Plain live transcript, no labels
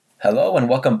Hello and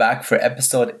welcome back for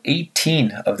episode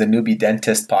 18 of the Newbie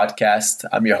Dentist podcast.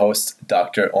 I'm your host,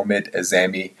 Dr. Omid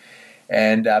Azami.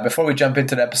 And before we jump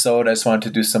into the episode, I just wanted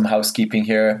to do some housekeeping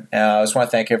here. I just want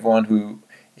to thank everyone who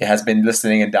has been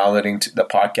listening and downloading to the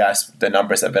podcast. The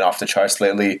numbers have been off the charts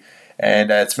lately,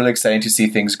 and it's really exciting to see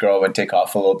things grow and take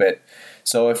off a little bit.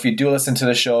 So if you do listen to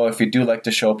the show, if you do like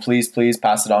the show, please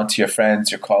pass it on to your friends,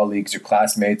 your colleagues, your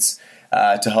classmates,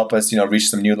 to help us, reach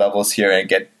some new levels here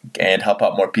and help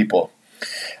out more people.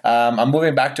 I'm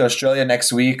moving back to Australia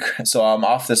next week, so I'm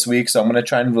off this week. So I'm going to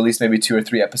try and release maybe 2 or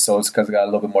 3 episodes because I got a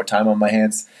little bit more time on my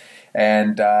hands.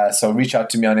 And so reach out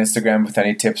to me on Instagram with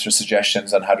any tips or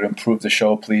suggestions on how to improve the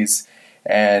show, please.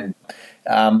 And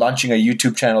I'm launching a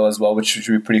YouTube channel as well, which should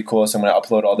be pretty cool. So I'm going to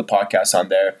upload all the podcasts on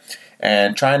there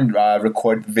and try and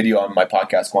record video on my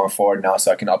podcast going forward now,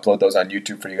 so I can upload those on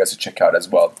YouTube for you guys to check out as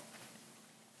well.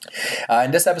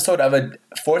 In this episode, I have a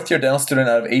fourth-year dental student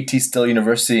out of AT Still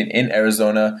University in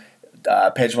Arizona,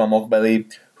 Pejman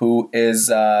Mokbeli, who is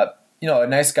a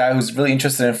nice guy who's really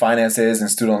interested in finances and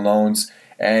student loans,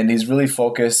 and he's really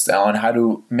focused on how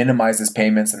to minimize his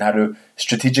payments and how to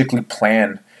strategically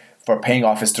plan for paying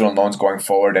off his student loans going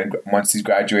forward and once he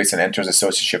graduates and enters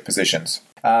associateship positions.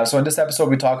 So in this episode,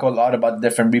 we talk a lot about the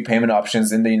different repayment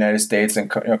options in the United States and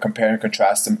compare and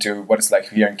contrast them to what it's like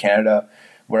here in Canada,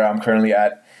 where I'm currently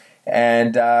at.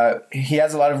 And he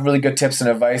has a lot of really good tips and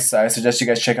advice. I suggest you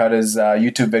guys check out his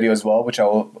YouTube video as well, which I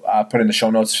will put in the show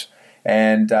notes.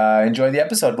 And enjoy the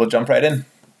episode. We'll jump right in.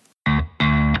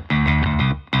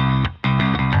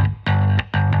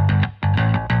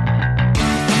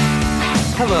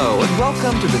 Hello, and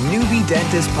welcome to the Newbie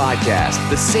Dentist Podcast,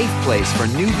 the safe place for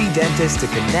newbie dentists to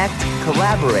connect,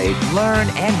 collaborate, learn,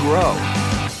 and grow.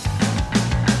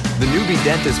 The Newbie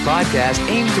Dentist Podcast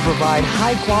aims to provide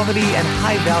high-quality and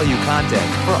high-value content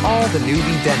for all the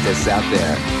newbie dentists out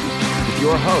there. With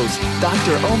your host,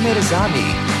 Dr. Omid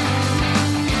Azami.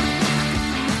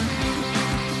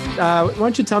 Why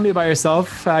don't you tell me about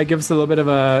yourself? Give us a little bit of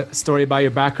a story about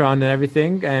your background and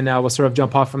everything, and we'll sort of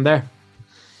jump off from there.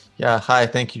 Yeah, hi.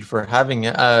 Thank you for having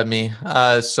me.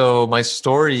 So my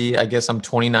story, I guess I'm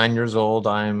 29 years old.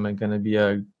 I'm going to be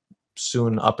a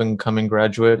soon up-and-coming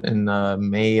graduate in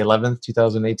May 11th,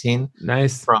 2018.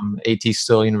 Nice. From AT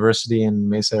Still University in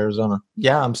Mesa, Arizona.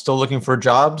 Yeah, I'm still looking for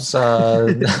jobs.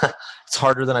 It's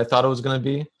harder than I thought it was going to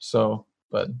be.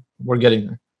 But we're getting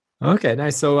there. Okay,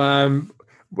 nice. So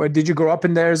did you grow up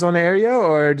in the Arizona area,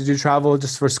 or did you travel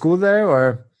just for school there,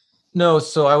 or? No,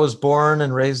 so I was born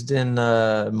and raised in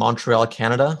Montreal,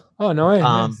 Canada. Oh, no way.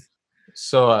 Nice.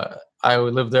 So I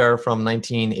lived there from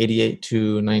 1988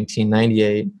 to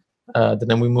 1998.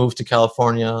 Then we moved to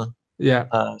California,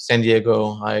 San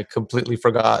Diego. I completely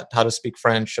forgot how to speak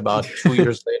French about 2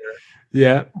 years later.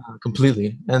 Yeah.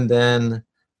 Completely. And then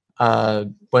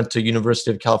went to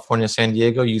University of California, San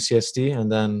Diego, UCSD, and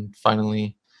then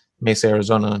finally Mesa,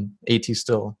 Arizona, AT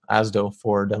Still, ASDO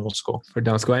for dental school.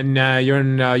 And you're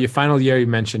in your final year, you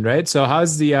mentioned, right? So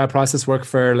how's the process work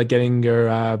for getting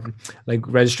your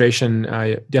registration? Do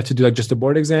you have to do just a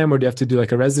board exam, or do you have to do a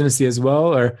residency as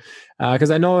well? Or because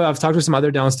I know I've talked to some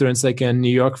other dental students, in New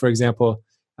York, for example,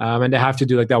 and they have to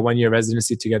do that 1 year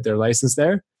residency to get their license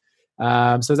there.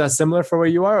 So is that similar for where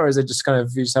you are, or is it just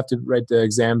you just have to write the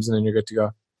exams and then you're good to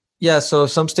go? Yeah, so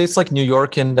some states like New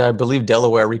York and I believe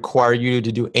Delaware require you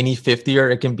to do any fifth year.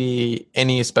 It can be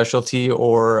any specialty,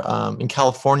 or in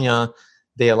California,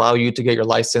 they allow you to get your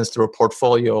license through a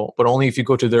portfolio, but only if you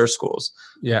go to their schools.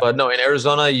 Yeah. But no, in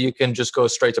Arizona, you can just go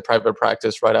straight to private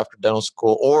practice right after dental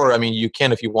school, or you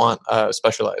can, if you want,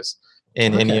 specialize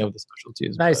in any of the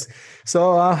specialties. Nice.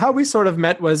 So how we sort of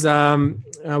met was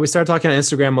we started talking on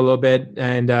Instagram a little bit,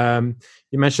 and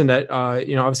you mentioned that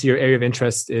obviously your area of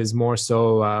interest is more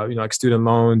so like student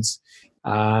loans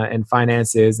and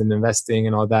finances and investing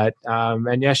and all that.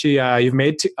 And actually, you've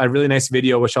made a really nice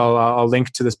video, which I'll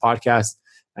link to this podcast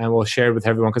and we'll share it with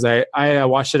everyone, because I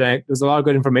watched it and there's a lot of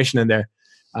good information in there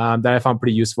that I found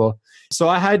pretty useful. So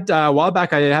I had a while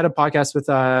back, I had a podcast with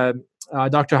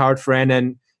Dr. Howard Friend,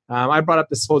 and I brought up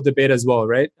this whole debate as well,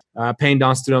 right? Paying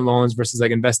down student loans versus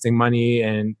investing money,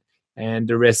 and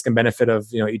the risk and benefit of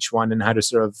each one, and how to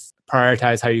sort of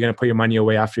prioritize how you're going to put your money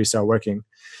away after you start working.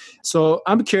 So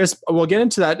I'm curious, we'll get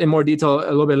into that in more detail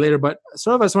a little bit later, but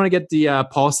sort of I just want to get the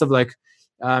pulse of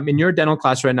in your dental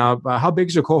class right now, how big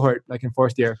is your cohort in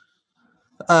fourth year?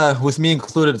 With me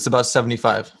included, it's about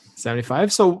 75.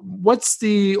 75. So what's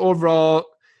the overall,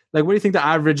 what do you think the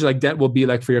average debt will be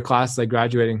for your class,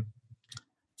 graduating?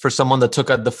 For someone that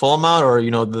took out the full amount, or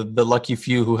the lucky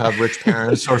few who have rich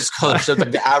parents or scholarships,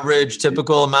 the average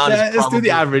typical amount is let's do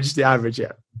the average.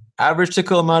 Yeah. Average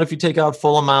typical amount, if you take out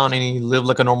full amount and you live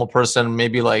like a normal person,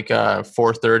 maybe like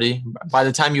 430. By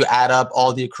the time you add up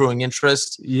all the accruing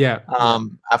interest,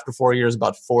 after 4 years,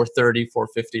 about 430,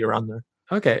 450 around there.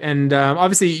 Okay. And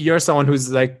obviously you're someone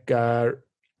who's like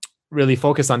really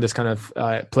focused on this kind of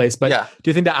place, but do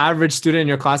you think the average student in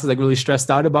your class is like really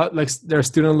stressed out about like their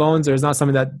student loans, or is not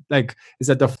something that like is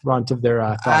at the front of their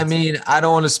thoughts? I mean, I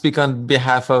don't want to speak on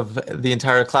behalf of the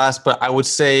entire class, but I would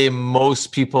say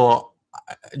most people,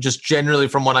 just generally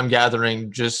from what I'm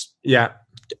gathering, just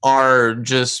are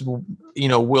just,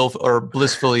 will or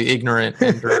blissfully ignorant,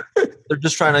 and they're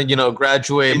just trying to,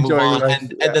 graduate, move on,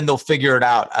 and then they'll figure it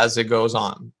out as it goes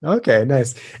on. Okay,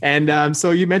 nice. And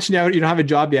so you mentioned you don't have a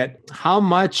job yet. How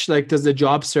much like does the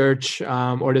job search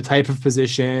or the type of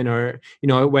position, or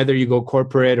whether you go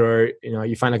corporate or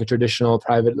you find like a traditional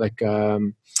private like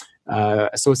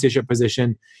associateship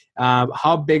position,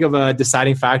 how big of a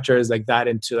deciding factor is like that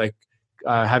into like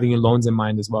having your loans in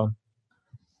mind as well?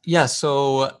 Yeah.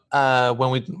 So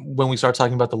when we start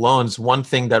talking about the loans, one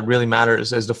thing that really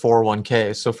matters is the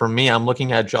 401k. So for me, I'm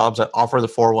looking at jobs that offer the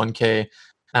 401k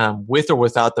with or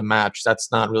without the match.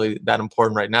 That's not really that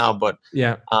important right now, but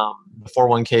the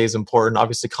 401k is important.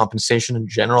 Obviously, compensation in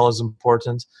general is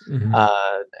important. Mm-hmm.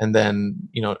 And then,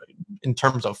 in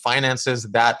terms of finances,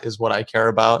 that is what I care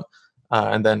about.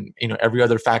 And then, every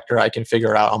other factor I can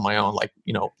figure out on my own, like,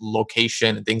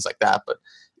 location and things like that. But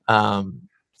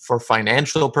for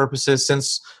financial purposes,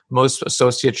 since most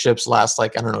associateships last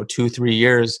like, 2-3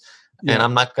 years, and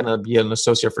I'm not going to be an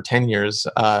associate for 10 years,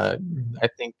 I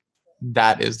think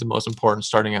that is the most important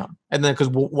starting out. And then because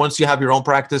once you have your own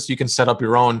practice, you can set up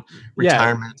your own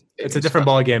retirement. It's a different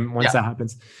ballgame once that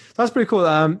happens. So that's pretty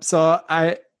cool. So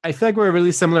I feel like we're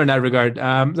really similar in that regard.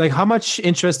 Like how much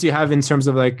interest do you have in terms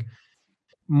of like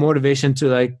motivation to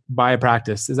like buy a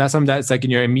practice? Is that something that's like in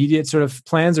your immediate sort of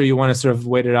plans, or you want to sort of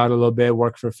wait it out a little bit,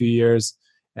 work for a few years,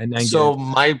 and then so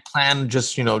my plan,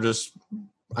 if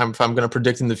I'm going to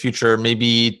predict in the future,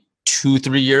 maybe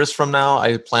 2-3 years from now,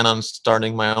 I plan on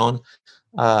starting my own.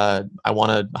 I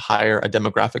want to hire a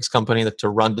demographics company to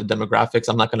run the demographics.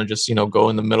 I'm not going to just go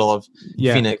in the middle of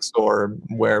Phoenix or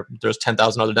where there's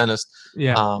 10,000 other dentists.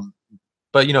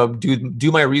 But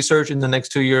do my research in the next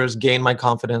 2 years, gain my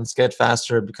confidence, get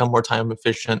faster, become more time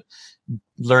efficient,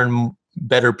 learn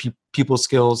better people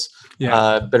skills,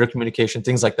 better communication,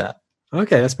 things like that.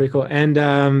 Okay, that's pretty cool. And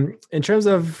in terms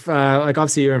of like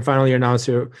obviously you're in final year now,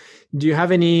 so do you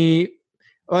have any?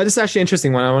 Well, this is actually an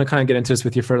interesting one. I want to kind of get into this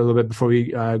with you for a little bit before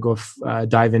we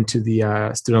dive into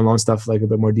the student loan stuff, like a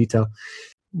bit more detail.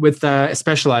 With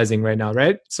specializing right now,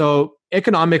 right? So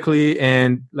economically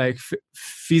and like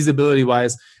feasibility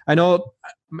wise, I know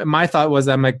my thought was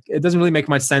I'm like, it doesn't really make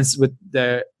much sense with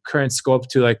the current scope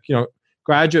to like,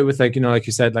 graduate with like, like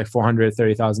you said, like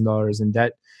 $430,000 in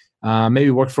debt,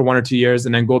 maybe work for 1 or 2 years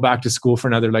and then go back to school for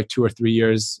another like 2 or 3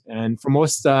 years. And for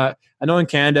most, I know in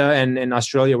Canada and in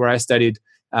Australia where I studied,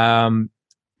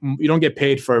 you don't get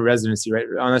paid for a residency, right?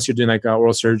 Unless you're doing like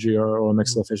oral surgery or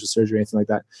maxillofacial surgery, anything like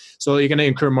that. So you're going to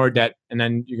incur more debt, and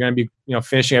then you're going to be,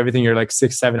 finishing everything. You're like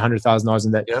 $600,000-$700,000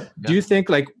 in debt. Do you think,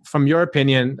 like, from your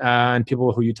opinion and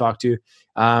people who you talk to,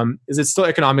 is it still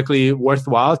economically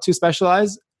worthwhile to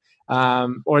specialize,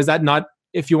 or is that not?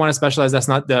 If you want to specialize, that's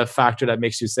not the factor that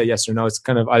makes you say yes or no. It's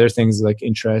kind of other things like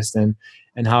interest and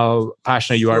how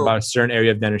passionate you are about a certain area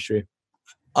of dentistry.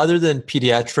 Other than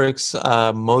pediatrics,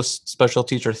 most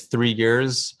specialties are 3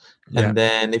 years. And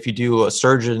then if you do a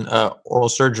surgeon, oral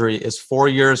surgery is 4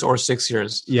 years or 6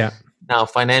 years. Yeah. Now,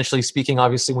 financially speaking,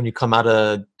 obviously, when you come out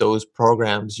of those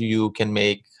programs, you can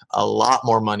make a lot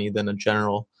more money than a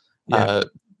general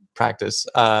practice.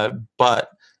 But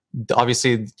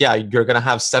obviously, you're going to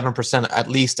have 7% at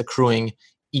least accruing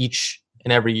each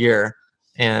and every year.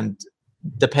 And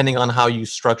depending on how you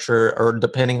structure, or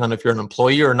depending on if you're an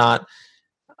employee or not,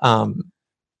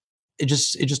 it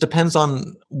just depends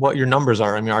on what your numbers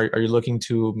are. I mean, are you looking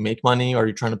to make money? Are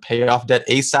you trying to pay off debt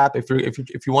ASAP?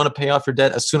 If you want to pay off your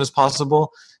debt as soon as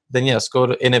possible, then yes,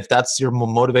 and if that's your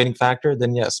motivating factor,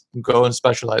 then yes, go and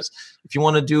specialize. If you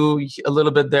want to do a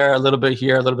little bit there, a little bit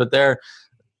here, a little bit there,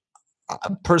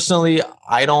 personally,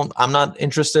 I'm not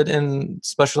interested in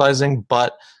specializing,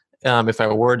 but if I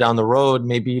were down the road,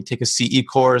 maybe take a CE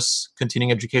course,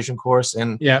 continuing education course,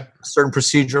 and a certain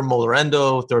procedure, molar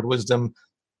endo, third wisdom,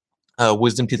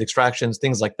 wisdom teeth extractions,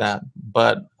 things like that.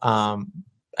 But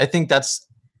I think that's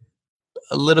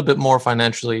a little bit more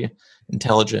financially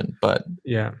intelligent, but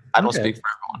I don't speak for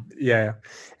everyone. Yeah.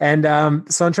 And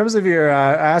so in terms of your,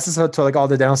 I asked this to like all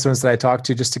the dental students that I talked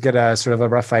to just to get a sort of a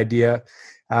rough idea.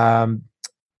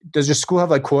 Does your school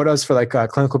have like quotas for like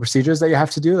clinical procedures that you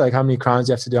have to do? Like how many crowns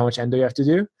you have to do, how much endo you have to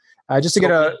do? just to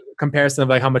get a comparison of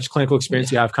like how much clinical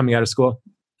experience you have coming out of school.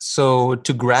 So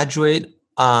to graduate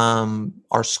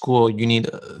our school, you need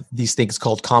these things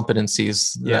called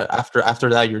competencies. Yeah. After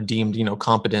that, you're deemed,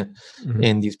 competent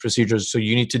in these procedures. So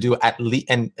you need to do at least,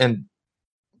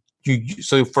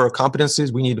 so for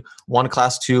competencies, we need 1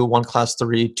 class 2, 1 class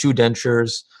 3, 2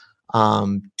 dentures,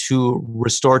 2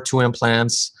 restore 2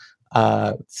 implants,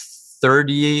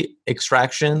 30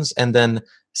 extractions, and then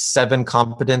 7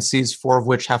 competencies, 3 of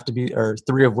which have to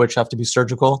be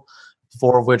surgical,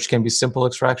 4 of which can be simple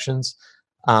extractions.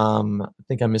 I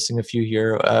think I'm missing a few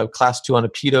here. Class 2 on a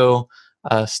pedo,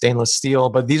 stainless steel,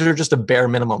 but these are just a bare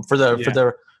minimum for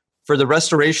the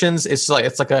restorations. It's like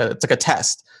a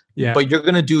test. Yeah. But you're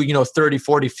gonna do 30,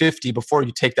 40, 50 before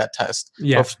you take that test.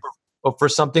 Yeah. But for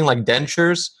something like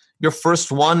dentures, your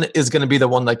first one is going to be the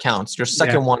one that counts. Your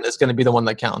second one is going to be the one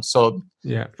that counts. So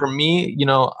for me,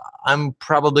 I'm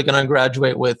probably going to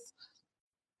graduate with,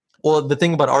 well, the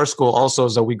thing about our school also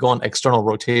is that we go on external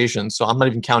rotation. So I'm not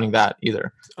even counting that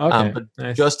either. Okay. But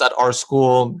nice. Just at our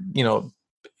school,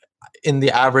 in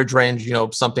the average range,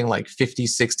 something like 50,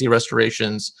 60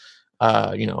 restorations,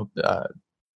 2-3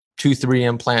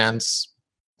 implants,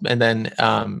 and then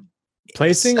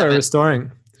placing or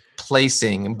restoring?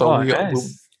 Placing. But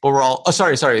we're all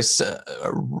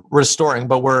restoring,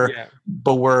 but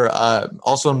we're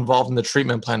also involved in the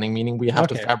treatment planning, meaning we have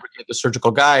to fabricate the surgical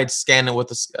guide, scan it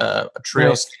with a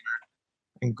Trio scanner,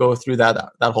 and go through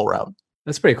that whole route.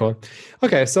 That's pretty cool.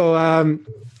 Okay, so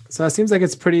it seems like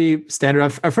it's pretty standard.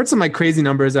 I've heard some like crazy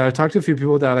numbers. I've talked to a few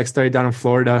people that like studied down in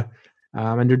Florida,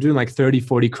 and they're doing like 30,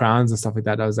 40 crowns and stuff like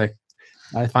that. I was like,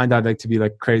 I find that like to be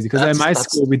like crazy because at my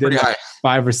school we did like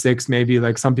 5 or 6, maybe.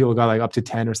 Like some people got like up to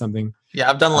 10 or something. Yeah,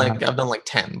 I've done like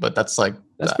 10, but that's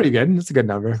pretty good. That's a good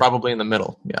number. Probably in the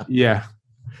middle. Yeah. Yeah.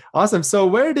 Awesome. So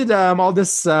where did all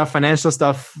this financial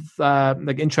stuff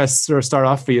like interests sort of start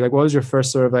off for you? Like what was your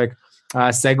first sort of like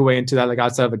segue into that, like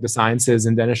outside of like the sciences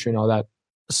and dentistry and all that?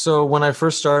 So when I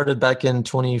first started back in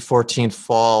 2014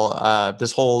 fall,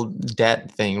 this whole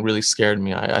debt thing really scared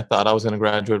me. I thought I was going to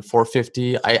graduate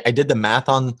 450. I did the math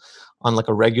on like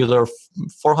a regular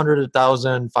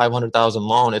 400,000, 500,000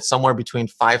 loan. It's somewhere between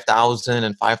 5,000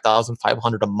 and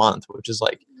 5,500 a month, which is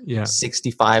like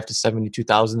 65 to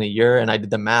 72,000 a year. And I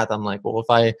did the math. I'm like, well,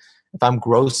 if I'm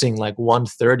grossing like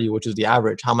 130, which is the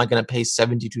average, how am I going to pay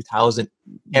 72,000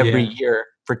 every year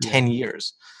for 10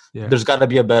 years? Yeah. There's got to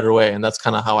be a better way. And that's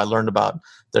kind of how I learned about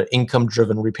the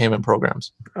income-driven repayment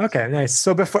programs. Okay, nice.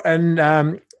 So before, and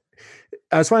I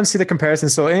just want to see the comparison.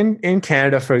 So in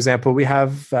Canada, for example, we don't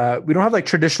have like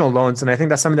traditional loans. And I think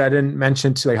that's something that I didn't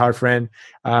mention to like Hard Friend.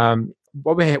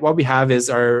 What we have is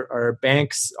our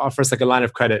banks offer us like a line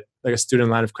of credit, like a student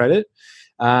line of credit.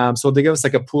 So they give us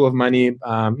like a pool of money.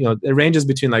 It ranges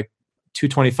between like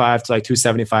 $225 to like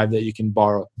 $275 that you can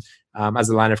borrow as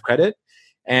a line of credit.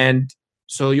 And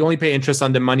so you only pay interest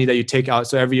on the money that you take out.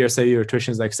 So every year, say your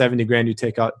tuition is like 70 grand, you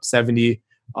take out 70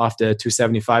 off the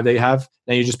 275 that you have,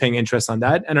 then you're just paying interest on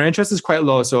that. And our interest is quite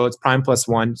low. So it's prime plus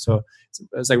 1. So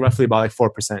it's like roughly about like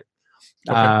 4%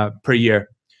 per year.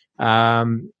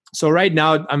 So right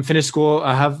now I'm finished school.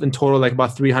 I have in total like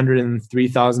about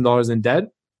 $303,000 in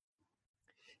debt.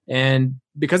 And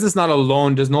because it's not a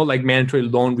loan, there's no like mandatory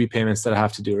loan repayments that I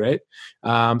have to do, right?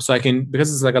 So I can,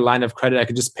 because it's like a line of credit, I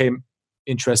can just pay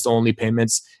interest only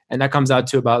payments, and that comes out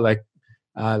to about like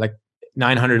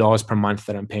 $900 per month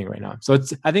that I'm paying right now. So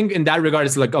I think in that regard,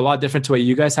 it's like a lot different to what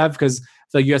you guys have, because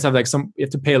like you guys have like you have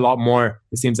to pay a lot more,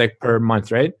 it seems like, per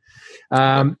month, right?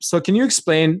 So can you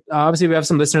explain? Obviously, we have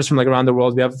some listeners from like around the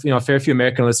world. We have a fair few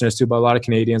American listeners too, but a lot of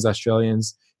Canadians,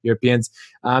 Australians, Europeans.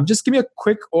 Just give me a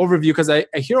quick overview, because I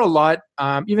hear a lot,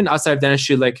 even outside of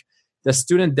dentistry, like the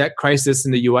student debt crisis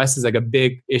in the US is like a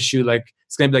big issue. Like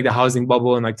it's going to be like the housing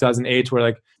bubble in like 2008, where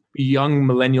like young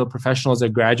millennial professionals are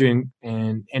graduating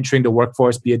and entering the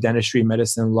workforce, be it dentistry,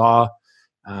 medicine, law,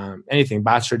 anything,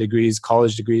 bachelor degrees,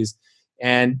 college degrees.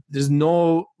 And there's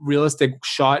no realistic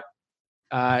shot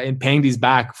in paying these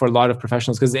back for a lot of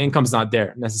professionals because the income's not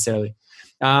there necessarily.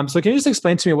 So can you just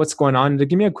explain to me what's going on?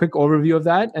 Give me a quick overview of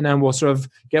that, and then we'll sort of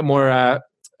get more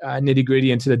nitty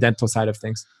gritty into the dental side of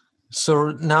things.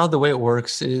 So now the way it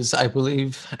works is, I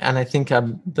believe, and I think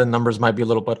the numbers might be a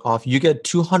little bit off, you get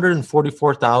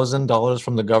 $244,000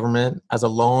 from the government as a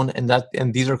loan, and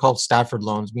these are called Stafford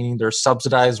loans, meaning they're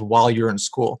subsidized while you're in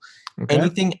school. Okay.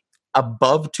 Anything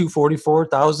above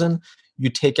 $244,000, you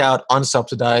take out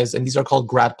unsubsidized, and these are called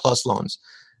Grad Plus loans.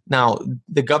 Now,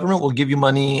 the government will give you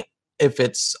money if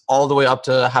it's all the way up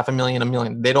to $500,000, $1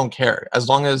 million. They don't care. As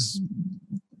long as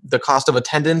the cost of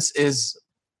attendance is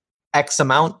X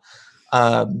amount,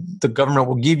 the government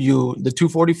will give you the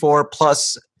 244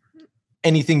 plus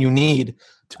anything you need.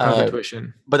 To cover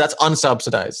tuition. But that's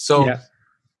unsubsidized.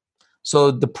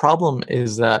 So the problem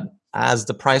is that as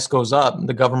the price goes up,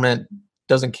 the government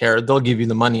doesn't care. They'll give you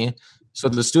the money. So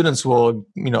the students will,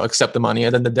 accept the money,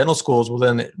 and then the dental schools will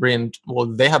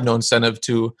they have no incentive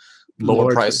to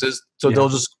lower prices. So they'll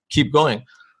just keep going.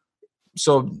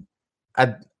 So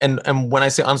and when I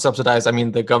say unsubsidized, I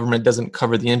mean the government doesn't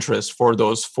cover the interest for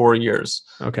those 4 years.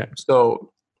 Okay.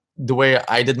 So the way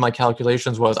I did my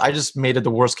calculations was I just made it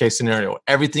the worst case scenario.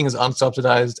 Everything is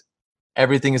unsubsidized.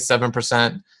 Everything is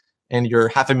 7%, and you're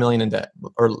 $500,000 in debt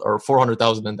or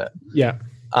 400,000 in debt. Yeah.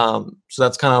 So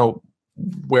that's kind of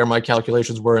where my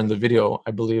calculations were in the video,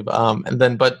 I believe.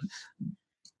 But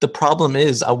the problem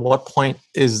is, at what point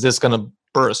is this going to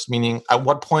burst? Meaning, at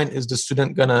what point is the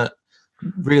student going to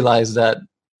realize that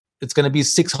it's going to be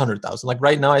 600,000? Like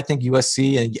right now, I think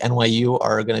USC and NYU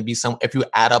are going to be if you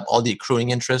add up all the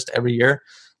accruing interest every year,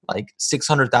 like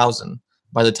 600,000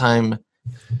 by the time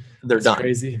they're done.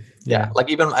 Crazy. Yeah. Like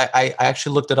even I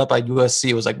actually looked it up at USC.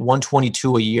 It was like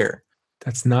 122 a year.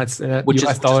 That's nuts. Which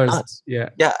US is dollars. Nuts. Yeah.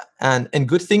 Yeah. And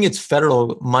good thing it's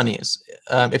federal monies.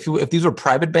 If these were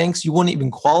private banks, you wouldn't even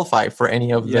qualify for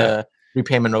any of the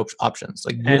repayment options.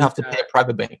 Like you'd have to pay a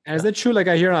private bank. And is it true? Like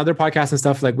I hear on other podcasts and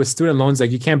stuff, like with student loans,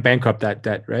 like you can't bankrupt that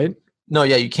debt, right? No,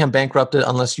 yeah, you can't bankrupt it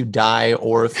unless you die,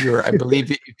 or if you're, I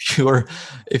believe,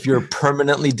 if you're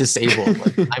permanently disabled.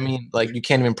 Like you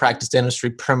can't even practice dentistry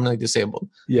permanently disabled.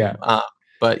 Yeah.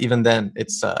 But even then,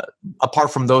 it's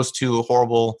apart from those two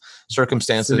horrible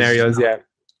circumstances, scenarios,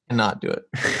 cannot do it.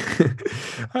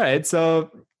 All right.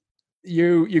 So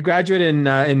you graduate in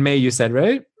May, you said,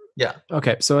 right? Yeah.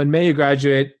 Okay. So in May you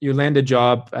graduate, you land a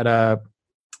job at a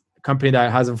company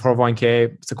that has a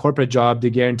 401k. It's a corporate job. They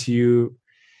guarantee you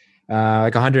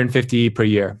like 150 per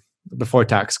year before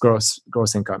tax, gross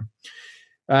income.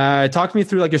 Talk me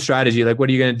through like your strategy. Like, what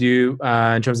are you going to do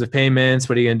in terms of payments?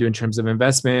 What are you going to do in terms of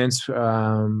investments?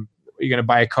 Are you going to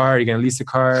buy a car? Are you going to lease a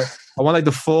car? I want like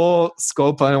the full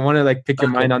scope. I want to like pick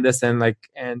your mind on this and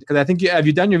because I think have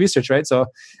you done your research, right? So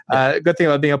good thing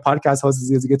about being a podcast host is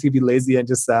you get to be lazy and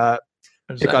just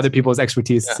pick other people's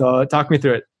expertise. Yeah. So talk me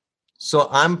through it. So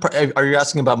are you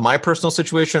asking about my personal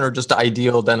situation or just the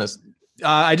ideal dentist?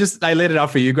 I laid it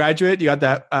out for you. You graduate, you got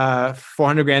that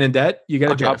 400 grand in debt. You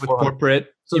get a job with corporate.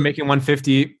 So you're making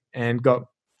 150 and go.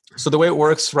 So the way it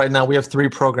works right now, we have 4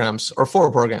 programs.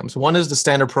 One is the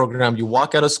standard program. You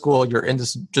walk out of school, you're in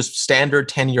this just standard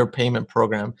 10-year payment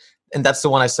program. And that's the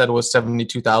one I said was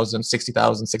 72,000,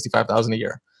 60,000, 65,000 a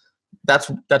year.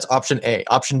 That's option A.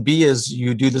 Option B is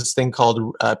you do this thing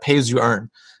called pay as you earn.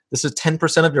 This is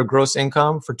 10% of your gross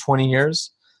income for 20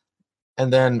 years.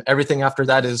 And then everything after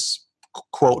that is,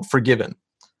 quote, forgiven.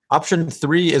 Option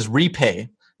 3 is repay.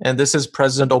 And this is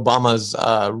President Obama's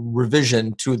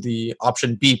revision to the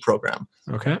option B program.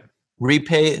 Okay.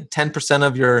 Repay 10%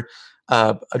 of your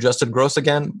adjusted gross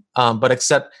again, but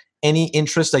except any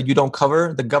interest that you don't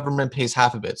cover, the government pays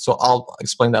half of it. So I'll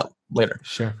explain that later.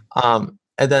 Sure. And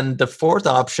then the 4th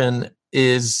option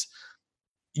is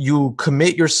you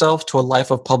commit yourself to a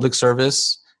life of public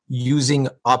service using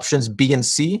options B and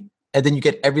C, and then you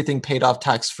get everything paid off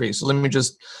tax-free. So let me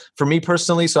for me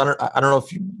personally, so I don't know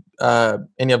if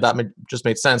any of that just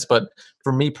made sense, but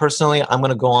for me personally, I'm going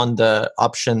to go on the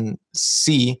option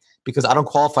C because I don't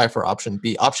qualify for option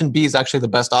B. Option B is actually the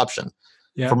best option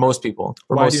for most people.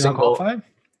 Why do you not qualify?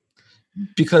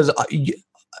 Because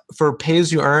for pay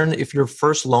as you earn, if your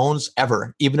first loans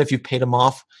ever, even if you've paid them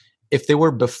off, if they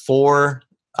were before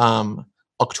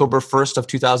October 1st of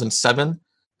 2007,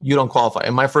 you don't qualify.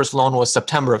 And my first loan was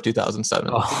September of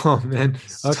 2007. Oh, man.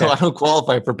 Okay. So I don't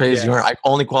qualify for pay as you earn. I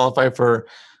only qualify for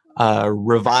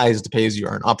revised pay as you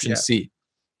earn, option C.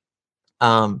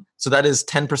 So that is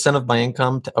 10% of my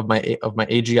income, of my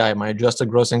AGI, my adjusted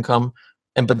gross income.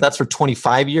 But that's for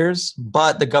 25 years,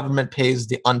 but the government pays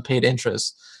the unpaid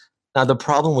interest. Now, the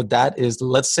problem with that is,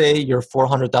 let's say you're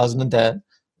 400,000 in debt.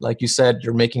 Like you said,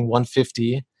 you're making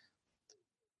 150.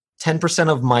 10%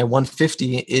 of my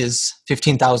 150 is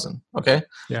 15,000. Okay.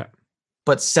 Yeah.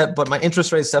 But my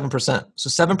interest rate is 7%. So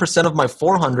 7% of my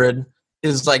 400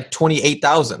 is like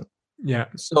 28,000. Yeah.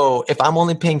 So if I'm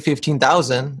only paying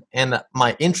 15,000 and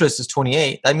my interest is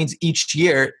 28, that means each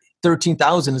year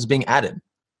 13,000 is being added.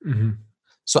 Mm-hmm.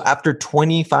 So after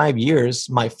 25 years,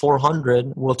 my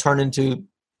 400 will turn into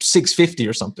 650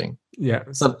 or something. Yeah.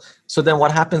 So then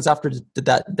what happens after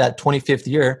that 25th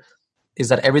year is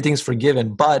that everything's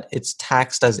forgiven, but it's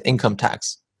taxed as income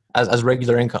tax, as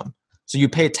regular income. So you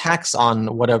pay tax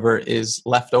on whatever is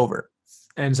left over.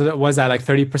 And so was that like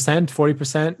 30%,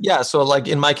 40%? Yeah. So like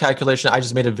in my calculation, I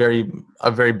just made a very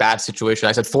bad situation.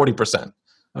 I said 40%.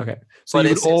 Okay. So But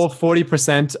you would owe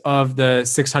 40% of the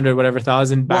 600 whatever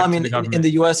thousand back to the government. in the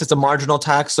US, it's a marginal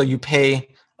tax. So you pay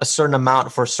a certain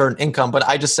amount for a certain income. But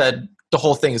I just said the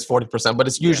whole thing is 40%. But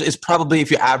it's usually, it's probably, if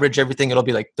you average everything, it'll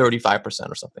be like 35%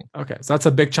 or something. Okay. So that's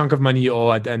a big chunk of money you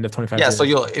owe at the end of 25 years. So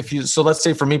so let's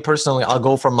say for me personally, I'll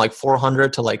go from like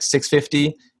 400 to like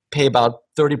 650, pay about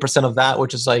 30% of that,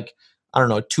 which is like, I don't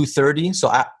know, 230.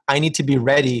 So I need to be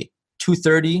ready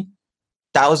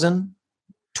 230,000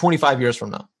 25 years from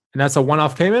now. And that's a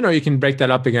one-off payment, or you can break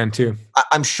that up again too?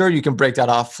 I'm sure you can break that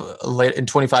off late in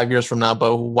 25 years from now,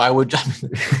 but why would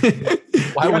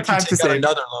why would you take out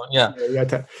another loan? Yeah.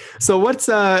 So what's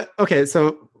okay?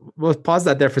 So we'll pause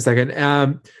that there for a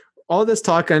second. All this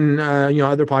talk on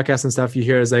other podcasts and stuff you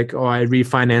hear is like, oh, I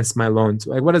refinanced my loans.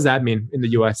 Like, what does that mean in the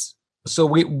US? So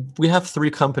we have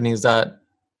 3 companies that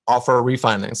offer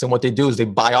refinance, and what they do is they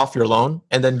buy off your loan,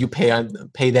 and then you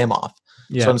pay them off.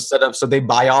 Yeah. So they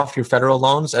buy off your federal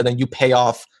loans, and then you pay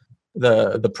off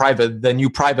the new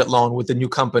private loan with the new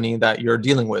company that you're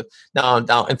dealing with.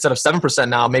 Now instead of 7%,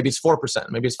 now maybe it's 4%,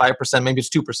 maybe it's 5%, maybe it's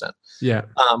 2%. Yeah.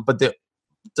 But the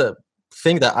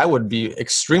thing that I would be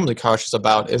extremely cautious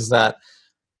about is that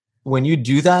when you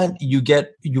do that,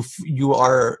 you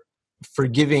are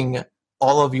forgiving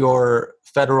all of your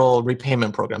federal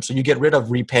repayment programs. So you get rid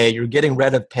of repay, you're getting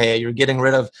rid of pay, you're getting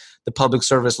rid of the public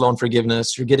service loan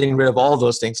forgiveness, you're getting rid of all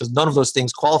those things, because none of those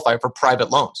things qualify for private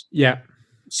loans. Yeah.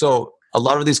 So a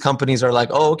lot of these companies are like,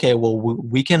 oh, okay, well,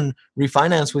 we can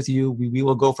refinance with you. We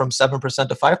will go from 7%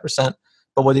 to 5%.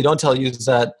 But what they don't tell you is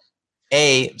that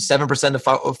A, 7% to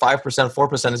 5%,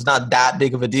 4% is not that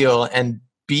big of a deal. And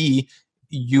B,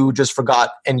 you just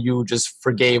forgot and you just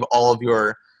forgave all of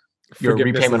your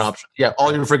repayment options. Yeah,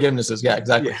 all your forgivenesses. Yeah,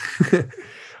 exactly. Yeah.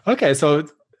 Okay, so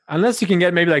unless you can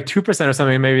get maybe like 2% or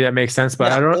something, maybe that makes sense. But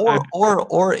yeah,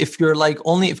 or if you're like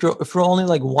if you're only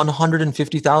like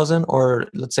 150,000, or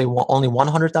let's say only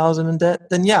 100,000 in debt,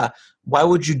 then yeah, why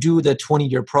would you do the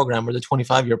 20-year program or the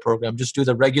 25-year program? Just do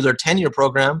the regular 10-year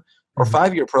program or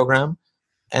 5-year program,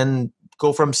 and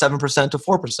go from 7% to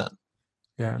 4%.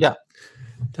 Yeah,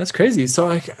 that's crazy. So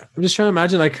like, I'm just trying to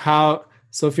imagine like how.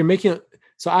 So if you're making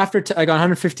after like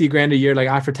 150 grand a year, like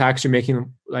after tax, you're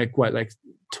making like what, like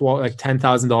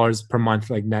 $10,000 per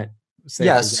month, like net.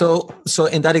 Yeah. So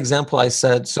in that example, I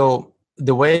said, so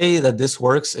the way that this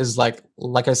works is like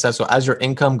I said, so as your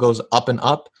income goes up and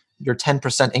up, your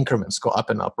 10% increments go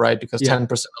up and up, right? Because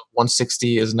 10% of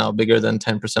 160 is now bigger than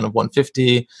 10% of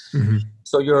 150. Mm-hmm.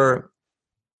 So you're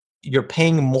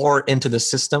paying more into the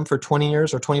system for 20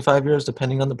 years or 25 years,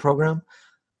 depending on the program.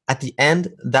 At the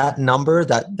end, that number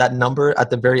at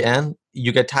the very end,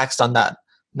 you get taxed on that.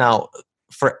 Now,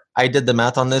 I did the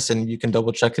math on this, and you can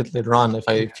double check it later on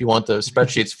if you want the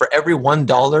spreadsheets. For every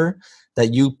 $1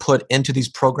 that you put into these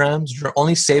programs, you're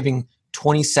only saving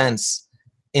 20 cents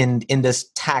in this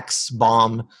tax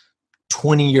bomb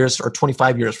 20 years or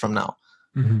 25 years from now.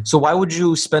 Mm-hmm. So why would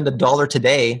you spend $1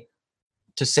 today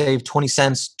to save 20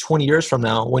 cents 20 years from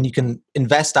now, when you can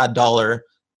invest that dollar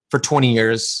for 20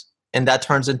 years and that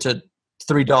turns into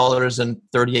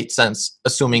 $3.38,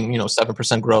 assuming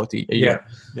 7% growth a year?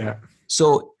 Yeah.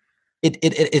 So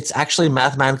it's actually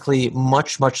mathematically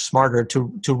much smarter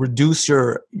to reduce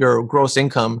your gross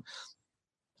income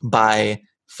by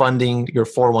funding your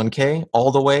 401k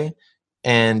all the way,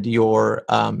 and your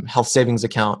health savings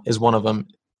account is one of them.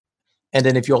 And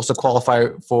then if you also qualify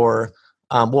for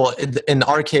in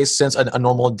our case, since a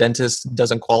normal dentist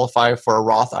doesn't qualify for a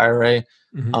Roth IRA,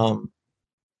 mm-hmm.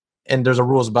 And there's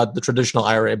rules about the traditional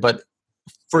IRA, but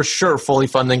for sure, fully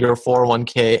funding your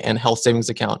 401k and health savings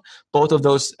account. Both of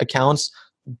those accounts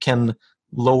can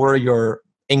lower your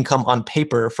income on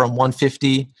paper from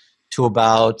 150 to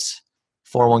about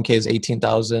 401k is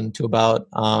 18,000 to about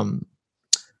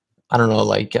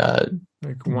like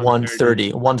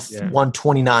 130,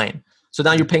 129. So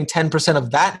now you're paying 10% of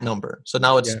that number. So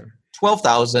now it's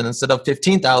 12,000 instead of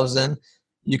 15,000.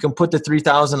 You can put the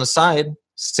 3,000 aside,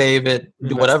 save it,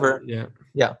 do whatever. Yeah.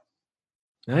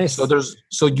 Nice.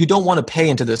 So you don't want to pay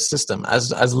into this system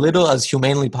as little as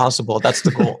humanely possible. That's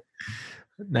the goal.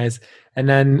 Nice. And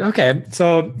then, okay.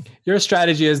 So your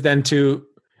strategy is then to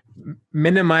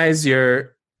minimize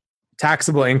your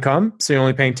taxable income. So you're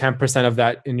only paying 10% of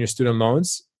that in your student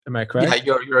loans. Am I correct?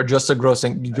 Yeah, your adjusted gross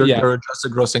your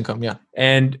adjusted gross income. Yeah.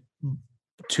 And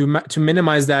to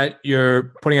minimize that,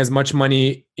 you're putting as much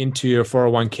money into your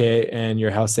 401k and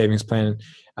your health savings plan.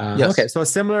 Yes. Okay, so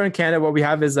similar in Canada, what we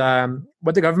have is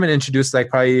what the government introduced, like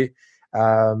probably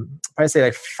say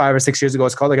like 5 or 6 years ago.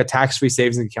 It's called like a tax-free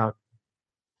savings account,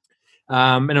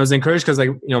 and it was encouraged because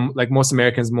like most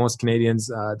Americans, most Canadians,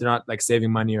 they're not like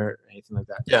saving money or anything like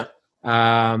that. Yeah.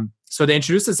 So they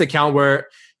introduced this account where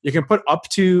you can put up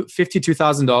to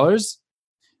 $52,000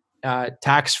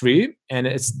 tax free, and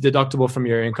it's deductible from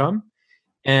your income.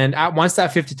 And once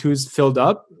that 52 is filled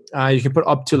up, you can put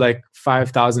up to like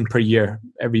 5,000 per year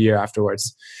every year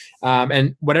afterwards.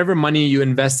 And whatever money you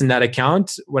invest in that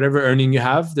account, whatever earning you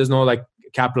have, there's no like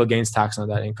capital gains tax on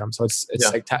that income. So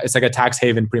it's like a tax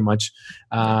haven pretty much.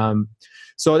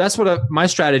 So that's what my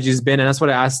strategy has been, and that's what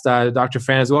I asked Dr.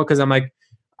 Fran as well, because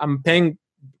I'm paying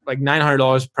like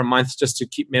 $900 per month just to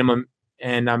keep minimum,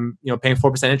 and I'm paying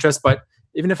 4% interest. But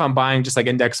even if I'm buying just like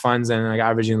index funds and like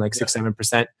averaging like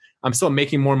 6-7%, I'm still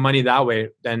making more money that way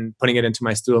than putting it into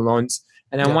my student loans.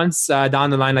 And then once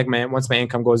down the line, like once my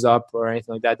income goes up or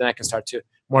anything like that, then I can start to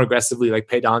more aggressively like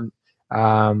pay down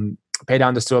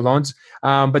the student loans.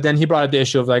 But then he brought up the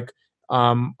issue of like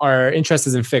our interest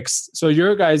isn't fixed. So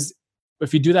your guys,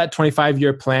 if you do that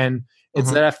 25-year plan,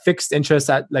 is that a fixed interest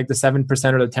at like the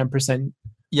 7% or the 10%?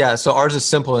 Yeah, so ours is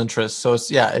simple interest. So it's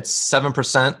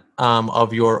 7%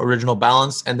 of your original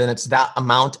balance, and then it's that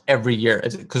amount every year,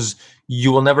 because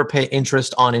you will never pay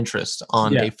interest on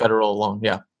a federal loan.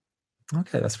 Yeah.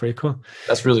 Okay, that's pretty cool.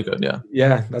 That's really good. Yeah.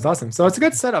 Yeah, that's awesome. So it's a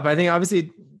good setup. I think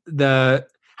obviously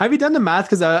have you done the math?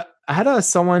 Because I had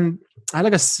an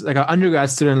undergrad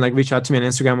student like reach out to me on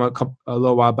Instagram a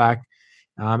little while back,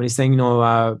 and he's saying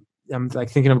I'm like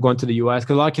thinking of going to the US,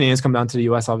 because a lot of Canadians come down to the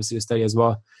US obviously to study as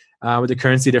well. With the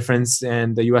currency difference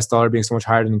and the US dollar being so much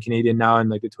higher than Canadian now, and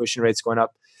like the tuition rates going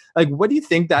up, like what do you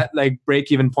think that like break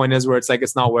even point is where it's like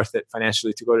it's not worth it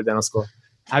financially to go to dental school?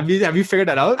 Have you figured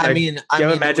that out? Like, do you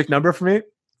have a magic number for me?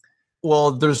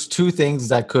 Well, there's two things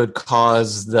that could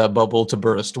cause the bubble to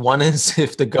burst. One is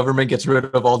if the government gets rid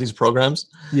of all these programs.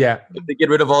 Yeah. If they get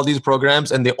rid of all these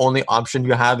programs and the only option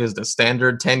you have is the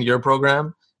standard 10-year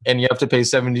program, and you have to pay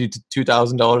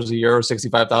 $72,000 a year or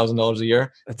 $65,000 a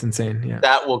year. That's insane. Yeah.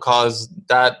 That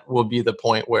will be the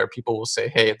point where people will say,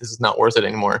 hey, this is not worth it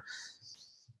anymore.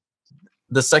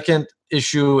 The second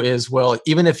issue is, well,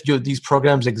 even if these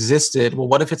programs existed, well,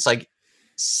 what if it's like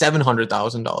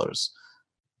 $700,000?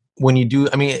 When you do,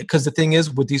 because the thing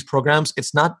is with these programs,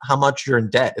 it's not how much you're in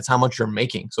debt, it's how much you're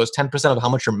making. So it's 10% of how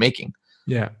much you're making.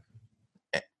 Yeah.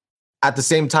 At the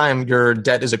same time, your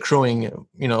debt is accruing,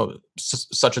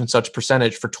 such and such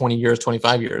percentage for 20 years,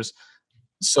 25 years.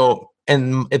 So,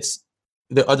 and it's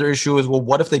the other issue is, well,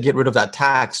 what if they get rid of that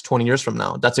tax 20 years from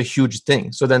now? That's a huge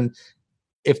thing. So then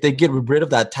if they get rid of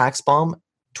that tax bomb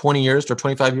 20 years or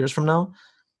 25 years from now,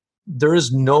 there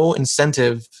is no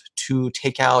incentive to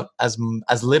take out as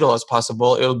little as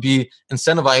possible. It'll be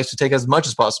incentivized to take as much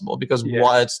as possible, because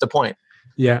what's the point?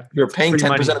 Yeah. You're paying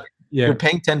 10%. You're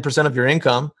paying 10% of your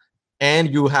income,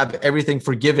 and you have everything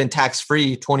forgiven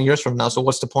tax-free 20 years from now. So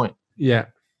what's the point? Yeah.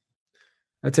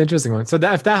 That's an interesting one. So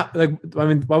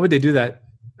why would they do that?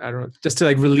 I don't know, just to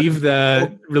like relieve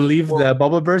the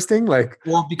bubble bursting,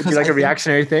 because like a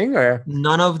reactionary thing, or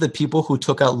none of the people who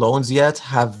took out loans yet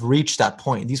have reached that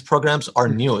point. These programs are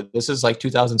new. This is like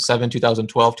 2007,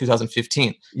 2012,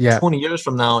 2015. Yeah. 20 years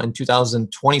from now, in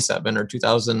 2027 or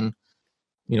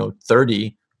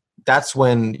 2030, that's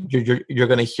when you're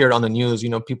going to hear it on the news.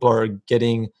 People are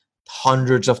getting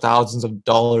hundreds of thousands of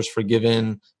dollars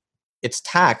forgiven. It's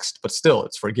taxed, but still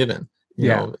it's forgiven. You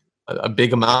know, a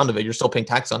big amount of it, you're still paying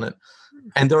tax on it.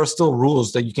 And there are still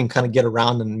rules that you can kind of get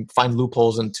around and find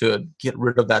loopholes and to get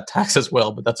rid of that tax as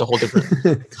well. But that's a whole different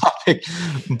topic.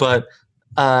 But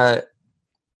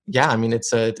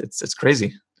it's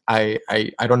crazy. I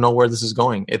don't know where this is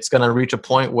going. It's going to reach a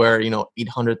point where,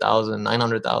 800,000,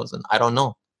 900,000, I don't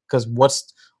know. Because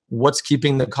what's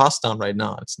keeping the cost down right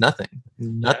now? It's nothing.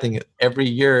 Nothing. Every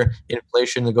year,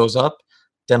 inflation goes up.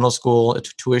 Dental school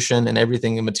tuition and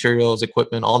everything, and materials,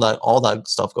 equipment, all that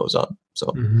stuff goes up.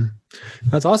 So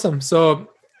that's awesome. So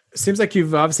it seems like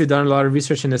you've obviously done a lot of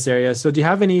research in this area. So do you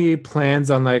have any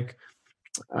plans on like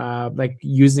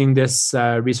using this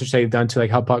research that you've done to like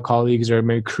help out colleagues, or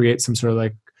maybe create some sort of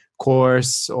like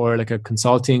course or like a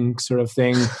consulting sort of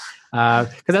thing? Because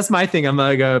that's my thing. I'm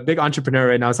like a big entrepreneur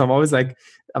right now, so I'm always like,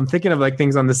 I'm thinking of like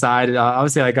things on the side.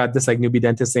 Obviously, I got this like newbie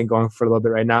dentist thing going for a little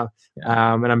bit right now,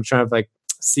 and I'm trying to like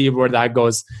see where that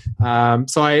goes.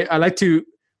 So I like to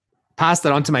pass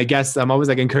that on to my guests. I'm always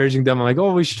like encouraging them. I'm like,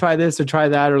 oh, we should try this or try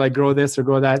that, or like grow this or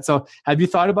grow that. So have you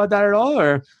thought about that at all?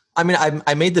 Or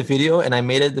I made the video, and I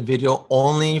made the video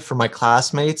only for my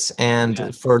classmates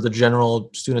and for the general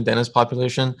student dentist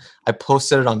population. I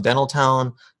posted it on Dental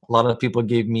Town. A lot of people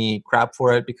gave me crap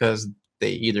for it because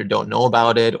they either don't know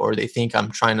about it or they think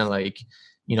I'm trying to like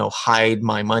hide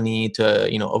my money to,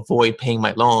 avoid paying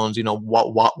my loans.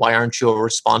 Why aren't you a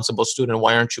responsible student?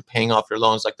 Why aren't you paying off your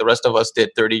loans like the rest of us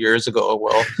did 30 years ago?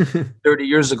 Well, 30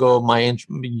 years ago,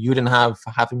 you didn't have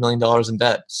 $500,000 in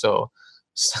debt. So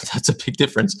that's a big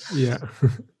difference. Yeah.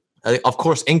 Of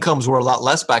course, incomes were a lot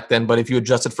less back then, but if you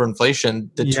adjusted for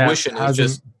inflation, the tuition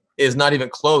is not even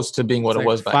close to being what it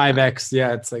was back 5x. then.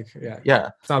 Yeah, it's like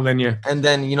it's not linear. And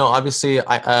then obviously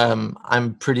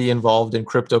I'm pretty involved in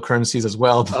cryptocurrencies as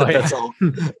well, but that's all.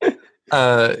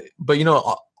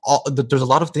 But there's a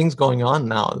lot of things going on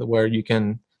now where you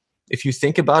can, if you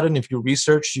think about it and if you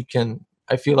research,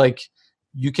 I feel like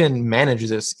you can manage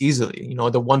this easily.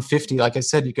 The 150, like I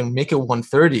said, you can make it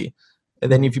 130.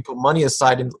 And then if you put money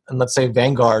aside in let's say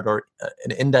Vanguard or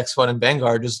an index fund in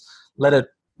Vanguard, just let it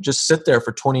just sit there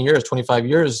for 20 years, 25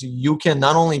 years, you can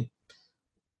not only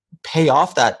pay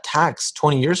off that tax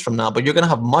 20 years from now, but you're going to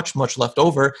have much, much left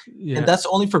over. Yeah. And that's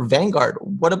only for Vanguard.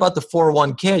 What about the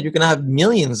 401k? You're going to have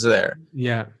millions there.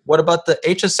 Yeah. What about the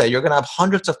HSA? You're going to have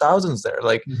hundreds of thousands there.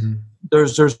 Like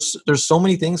there's so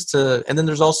many things to, and then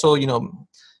there's also,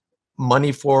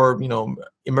 money for,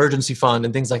 emergency fund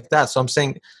and things like that. So I'm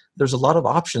saying there's a lot of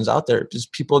options out there.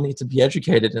 Just people need to be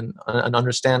educated and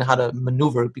understand how to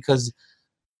maneuver, because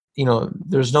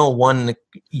there's no one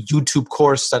YouTube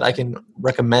course that I can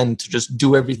recommend to just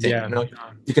do everything.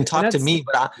 You can talk to me,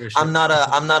 but I'm not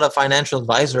a financial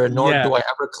advisor, nor do I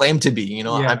ever claim to be.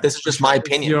 This is just my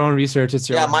opinion. It's your own research. It's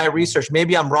my research.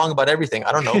 Maybe I'm wrong about everything.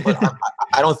 I don't know, but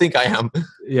I don't think I am.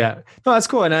 Yeah, no, that's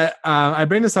cool. And I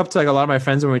bring this up to like a lot of my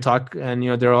friends when we talk, and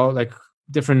they're all like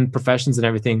different professions and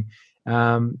everything.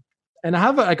 And I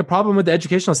have a problem with the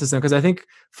educational system, because I think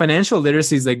financial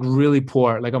literacy is like really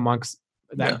poor, like amongst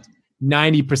that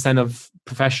 90% of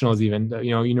professionals, even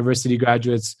university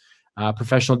graduates,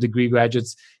 professional degree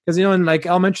graduates, because in like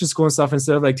elementary school and stuff,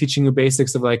 instead of like teaching you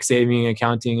basics of like saving,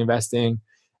 accounting, investing,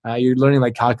 you're learning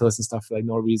like calculus and stuff for like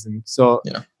no reason. So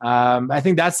I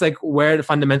think that's like where it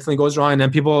fundamentally goes wrong. And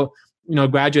then people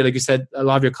graduate, like you said, a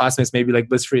lot of your classmates may be like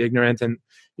blissfully ignorant, and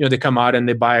they come out and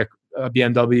they buy a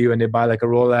BMW and they buy like a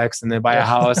Rolex and they buy a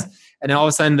house, and then all of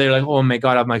a sudden they're like, oh my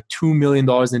god, I'm like $2 million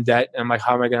in debt, and I'm like,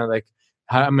 how am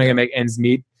I gonna make ends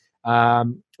meet?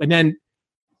 And then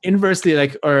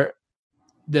inversely, or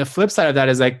the flip side of that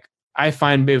is like, I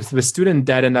find with student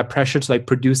debt and that pressure to like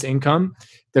produce income,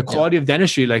 the quality of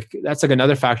dentistry, like that's like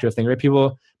another factor of thing, right?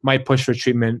 People might push for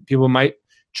treatment. People might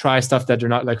try stuff that they're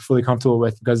not like fully comfortable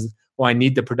with because, I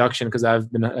need the production because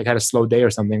I've been like had a slow day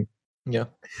or something. Yeah.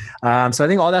 So I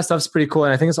think all that stuff is pretty cool.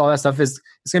 And I think all that stuff it's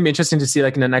going to be interesting to see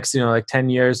like in the next, like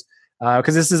 10 years,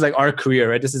 because this is like our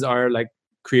career, right? This is our like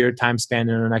career time span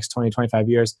in the next 20, 25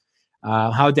 years,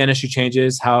 how dentistry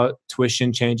changes, how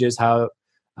tuition changes, how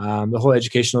the whole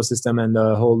educational system and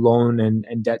the whole loan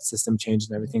and debt system changes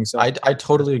and everything. So I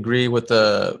totally agree with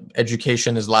the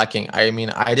education is lacking. I mean,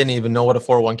 I didn't even know what a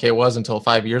 401k was until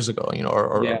 5 years ago,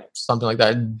 or something like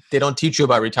that. They don't teach you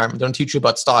about retirement. They don't teach you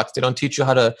about stocks. They don't teach you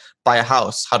how to buy a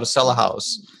house, how to sell a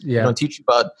house. They don't teach you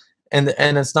about, and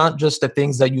it's not just the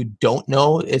things that you don't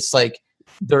know. It's like,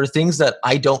 there are things that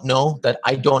I don't know that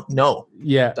I don't know.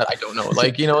 That I don't know.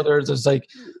 Like, there's like,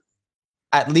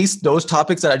 at least those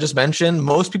topics that I just mentioned,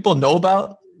 most people know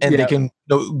about, and they can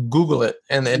Google it,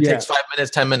 and it takes 5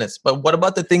 minutes, 10 minutes. But what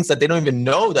about the things that they don't even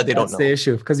know that they don't know? That's the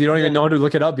issue, because you don't even know to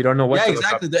look it up. You don't know what to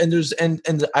look up.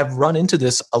 And I've run into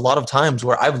this a lot of times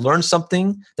where I've learned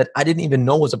something that I didn't even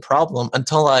know was a problem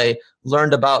until I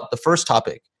learned about the first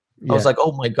topic. I was like,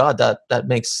 oh my God, that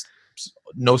makes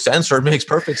no sense, or it makes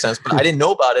perfect sense. But I didn't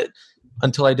know about it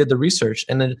until I did the research.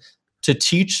 And then to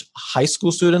teach high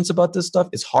school students about this stuff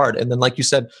is hard. And then, like you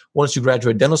said, once you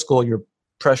graduate dental school, you're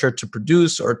pressured to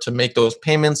produce or to make those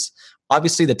payments.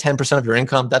 Obviously, the 10% of your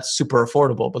income, that's super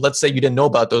affordable. But let's say you didn't know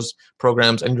about those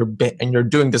programs, and you're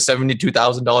doing the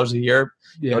 $72,000 a year,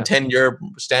 10-year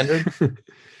standard.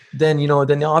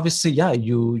 then obviously,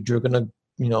 you're gonna,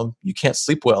 you can't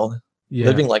sleep well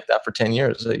living like that for 10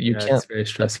 years. You can't. It's very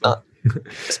stressful.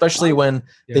 Especially when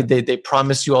they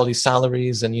promise you all these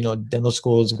salaries, and dental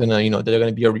school is gonna you're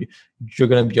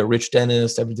gonna be a rich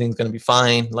dentist, everything's gonna be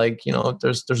fine. Like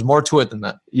there's more to it than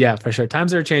that. Yeah, for sure.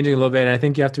 Times are changing a little bit, and I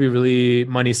think you have to be really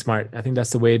money smart. I think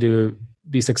that's the way to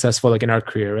be successful, like in our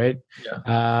career, right?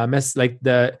 It's like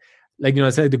it's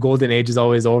like the golden age is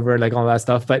always over, like all that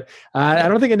stuff. But I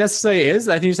don't think it necessarily is.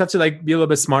 I think you just have to like be a little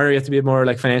bit smarter. You have to be more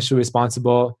like financially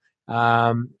responsible.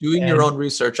 Doing your own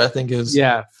research, I think, is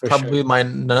probably my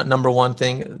number one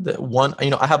thing.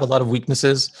 I have a lot of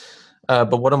weaknesses.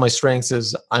 But one of my strengths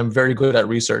is I'm very good at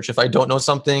research. If I don't know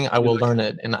something, I will learn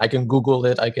it, and I can Google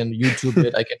it, I can YouTube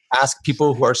it, I can ask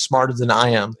people who are smarter than I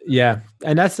am. Yeah,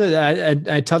 and that's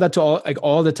I tell that to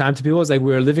all the time to people. It's like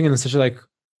we're living in such a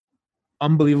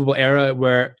unbelievable era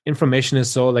where information is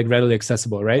so readily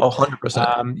accessible, right?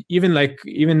 100%. Even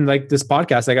this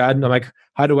podcast, I'm like,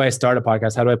 how do I start a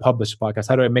podcast? How do I publish a podcast?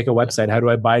 How do I make a website? How do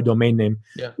I buy a domain name?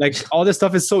 Yeah. All this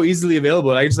stuff is so easily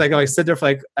available. I just sit there for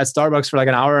at Starbucks for an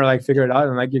hour, figure it out,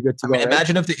 and you're good to go.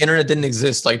 Imagine if the internet didn't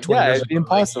exist 20 years ago. It'd be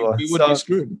impossible. We would be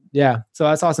screwed. Yeah. So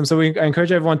that's awesome. So I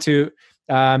encourage everyone to,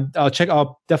 I'll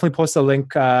definitely post a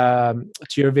link to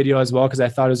your video as well, because I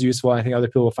thought it was useful. I think other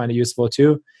people will find it useful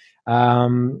too.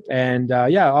 Awesome.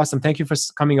 Thank you for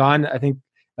coming on. I think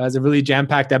it was a really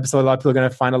jam-packed episode. A lot of people are going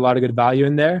to find a lot of good value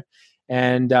in there.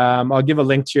 And I'll give a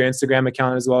link to your Instagram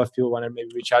account as well if people want to maybe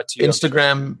reach out to you.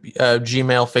 Instagram,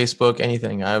 Gmail, Facebook,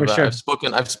 anything.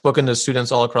 I've spoken to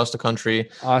students all across the country.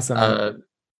 Awesome.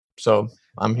 So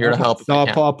I'm here to help. So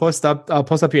I'll post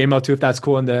up your email too if that's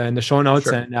cool in the show notes.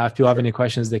 Sure. And if people have any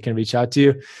questions, they can reach out to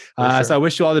you. Sure. So I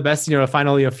wish you all the best in your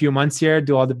final few months here.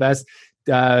 Do all the best.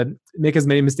 Make as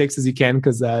many mistakes as you can,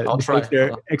 because mistakes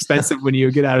are expensive when you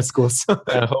get out of school. So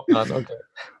I hope not. Okay.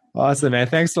 Awesome, man.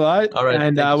 Thanks a lot. All right.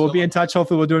 And we'll be in touch.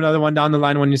 Hopefully we'll do another one down the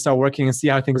line when you start working and see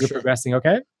how things are progressing.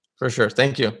 Okay. For sure.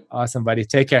 Thank you. Awesome, buddy.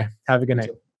 Take care. Have a good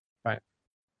night.